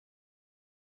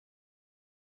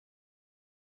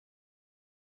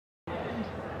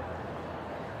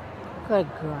Good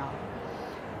girl.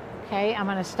 Okay, I'm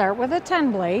going to start with a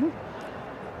 10 blade.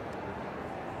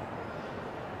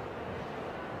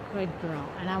 Good girl.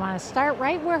 And I want to start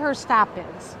right where her stop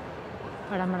is.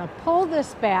 But I'm going to pull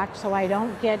this back so I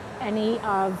don't get any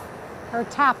of her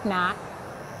top knot.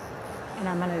 And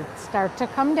I'm going to start to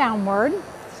come downward.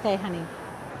 Stay, honey.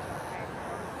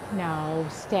 No,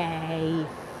 stay.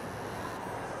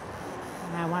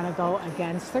 And I want to go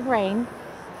against the grain.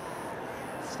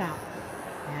 Stop.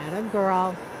 Atta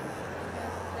girl.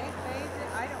 They bathe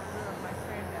it. I don't groom. My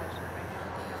friend does.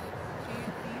 Do you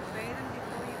bathe them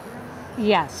before you groom them?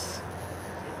 Yes.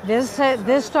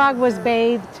 This dog was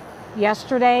bathed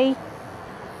yesterday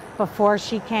before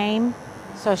she came,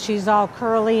 so she's all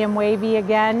curly and wavy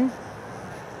again.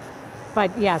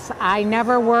 But yes, I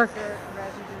never work.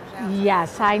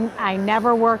 Yes, I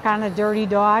never work on a dirty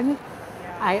dog. Yeah.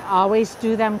 I always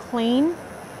do them clean.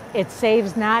 It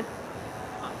saves not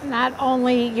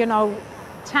only, you know,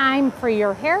 time for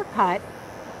your haircut,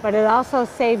 but it also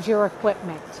saves your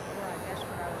equipment. Right, that's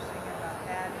what I was thinking about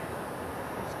that.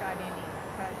 If it's got any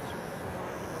cuts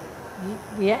or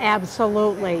sores. Yeah,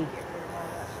 absolutely.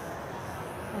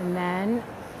 And then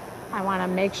I want to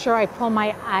make sure I pull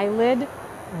my eyelid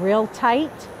real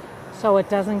tight so it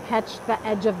doesn't catch the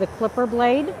edge of the clipper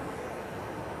blade.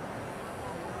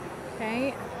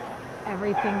 Okay,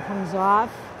 everything comes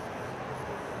off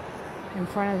in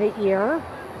front of the ear.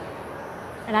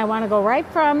 And I want to go right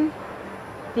from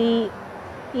the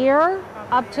ear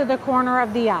up to the corner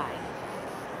of the eye.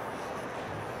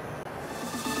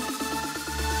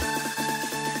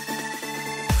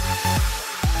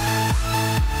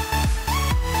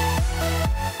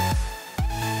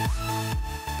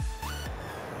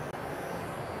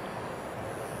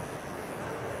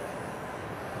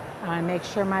 I want to make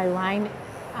sure my line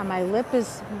on my lip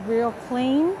is real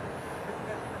clean.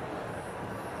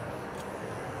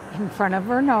 In front of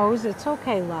her nose. It's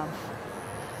okay, love.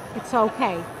 It's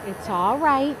okay. It's all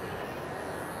right.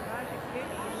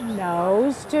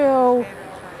 Nose too.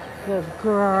 Good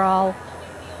girl.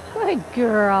 Good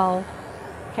girl.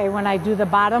 Okay, when I do the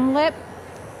bottom lip,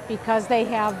 because they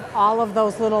have all of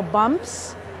those little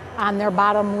bumps on their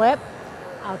bottom lip,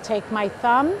 I'll take my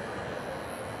thumb,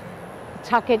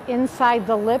 tuck it inside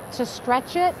the lip to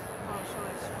stretch it,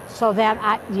 so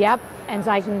that and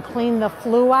I can clean the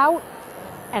flu out,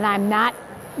 and I'm not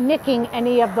nicking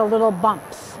any of the little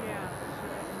bumps.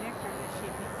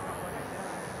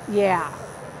 Yeah.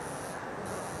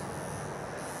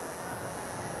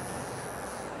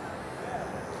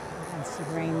 That's the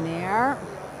grain there.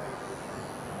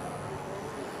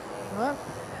 Look.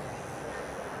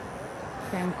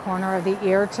 Then corner of the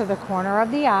ear to the corner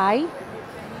of the eye.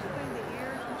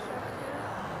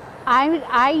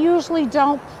 I usually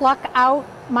don't pluck out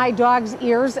my dog's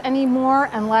ears anymore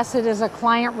unless it is a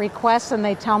client request and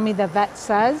they tell me the vet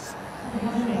says.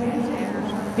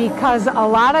 Because a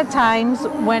lot of times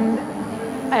when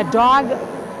a dog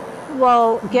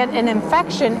will get an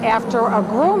infection after a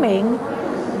grooming,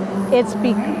 it's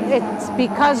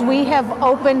because we have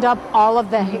opened up all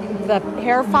of the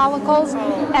hair follicles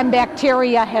and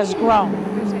bacteria has grown.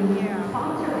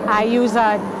 I use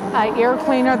a ear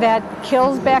cleaner that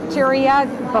kills bacteria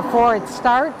before it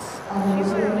starts.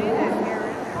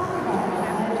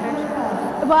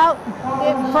 Well,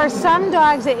 for some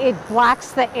dogs it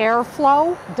blocks the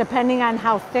airflow depending on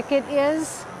how thick it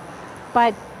is,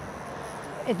 but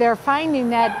they're finding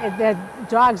that the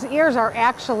dog's ears are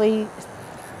actually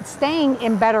staying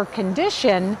in better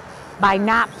condition by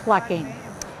not plucking.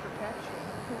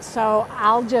 So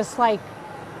I'll just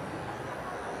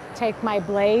take my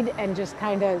blade and just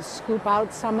kind of scoop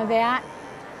out some of that.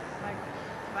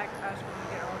 Like us when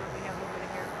we get older, we have a little bit of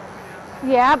hair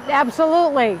coming out. Yeah,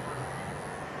 absolutely.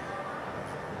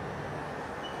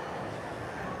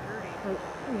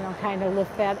 You know, kind of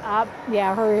lift that up.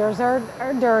 Yeah, her ears are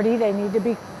dirty. They need to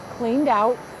be cleaned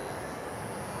out.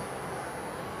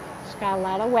 She's got a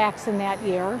lot of wax in that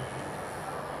ear.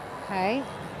 Okay,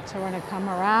 so we're going to come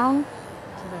around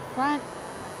to the front.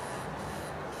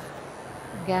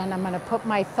 Again, I'm going to put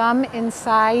my thumb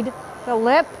inside the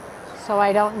lip so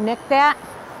I don't nick that.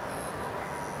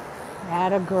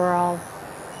 Atta girl.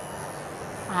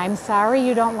 I'm sorry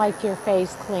you don't like your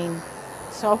face clean.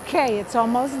 It's okay, it's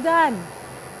almost done.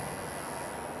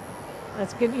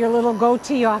 Let's get your little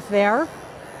goatee off there.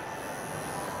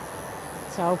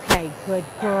 It's okay, good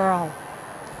girl.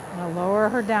 I'm going to lower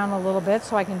her down a little bit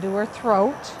so I can do her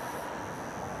throat.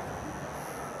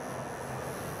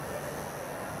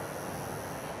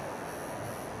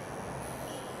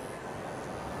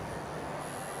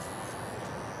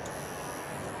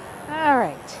 All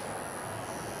right.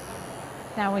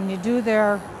 Now when you do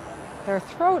their their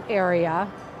throat area,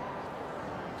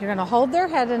 you're going to hold their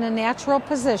head in a natural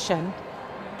position,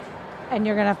 and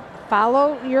you're going to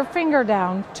follow your finger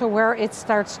down to where it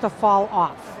starts to fall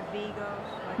off. The V goes.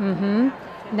 Like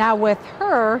Mm-hmm. Now with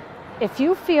her, if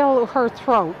you feel her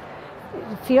throat,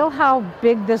 feel how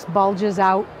big this bulges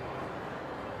out.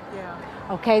 Yeah.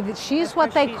 Okay, she's That's what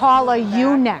why they she's call a moving back.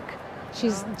 U-neck.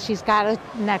 She's got a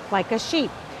neck like a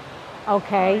sheep.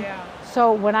 Okay, Oh, yeah.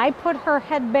 so when I put her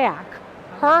head back,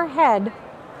 her head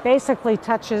basically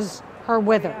touches her Yeah,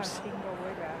 withers. she can go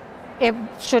way back. It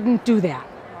shouldn't do that.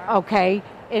 Okay,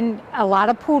 in a lot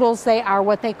of poodles, they are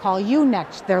what they call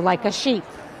U-necks. They're like a sheep.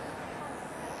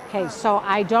 Okay, so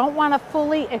I don't want to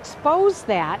fully expose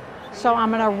that, so I'm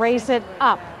going to raise it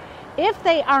up. If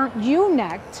they aren't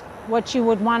U-necked, what you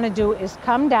would want to do is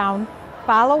come down,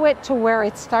 follow it to where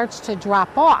it starts to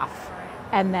drop off,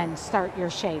 and then start your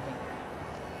shaving.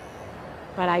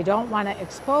 But I don't want to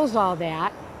expose all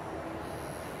that,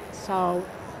 so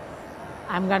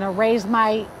I'm going to raise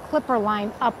my clipper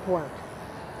line upward.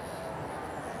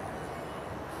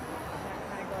 That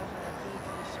kind of goes in a V to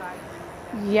the side.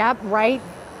 Where you Yep,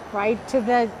 right to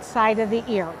the side of the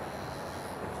ear.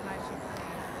 it's nice and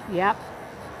clean. Yep.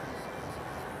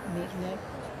 Neaten it.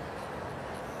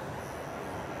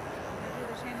 They do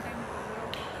the same thing with the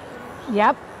little.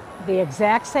 Yep, the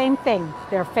exact same thing.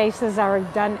 Their faces are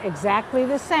done exactly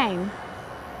the same,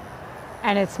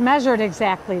 and it's measured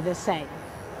exactly the same.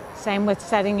 Same with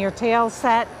setting your tail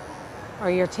set or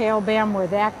your tail band where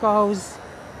that goes.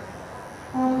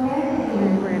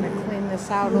 We're going to clean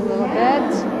this out a little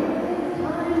bit.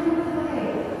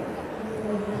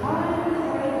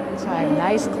 So I have a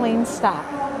nice clean stop.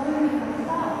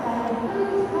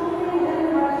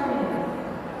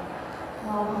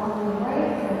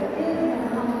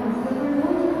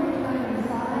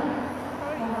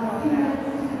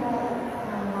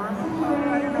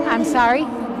 I'm sorry?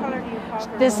 What color do you call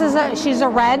her? This is she's a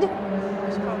red.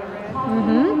 It's called a red.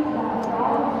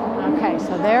 Mm-hmm. Okay,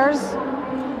 so there's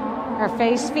her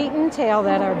face, feet, and tail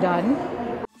that are done.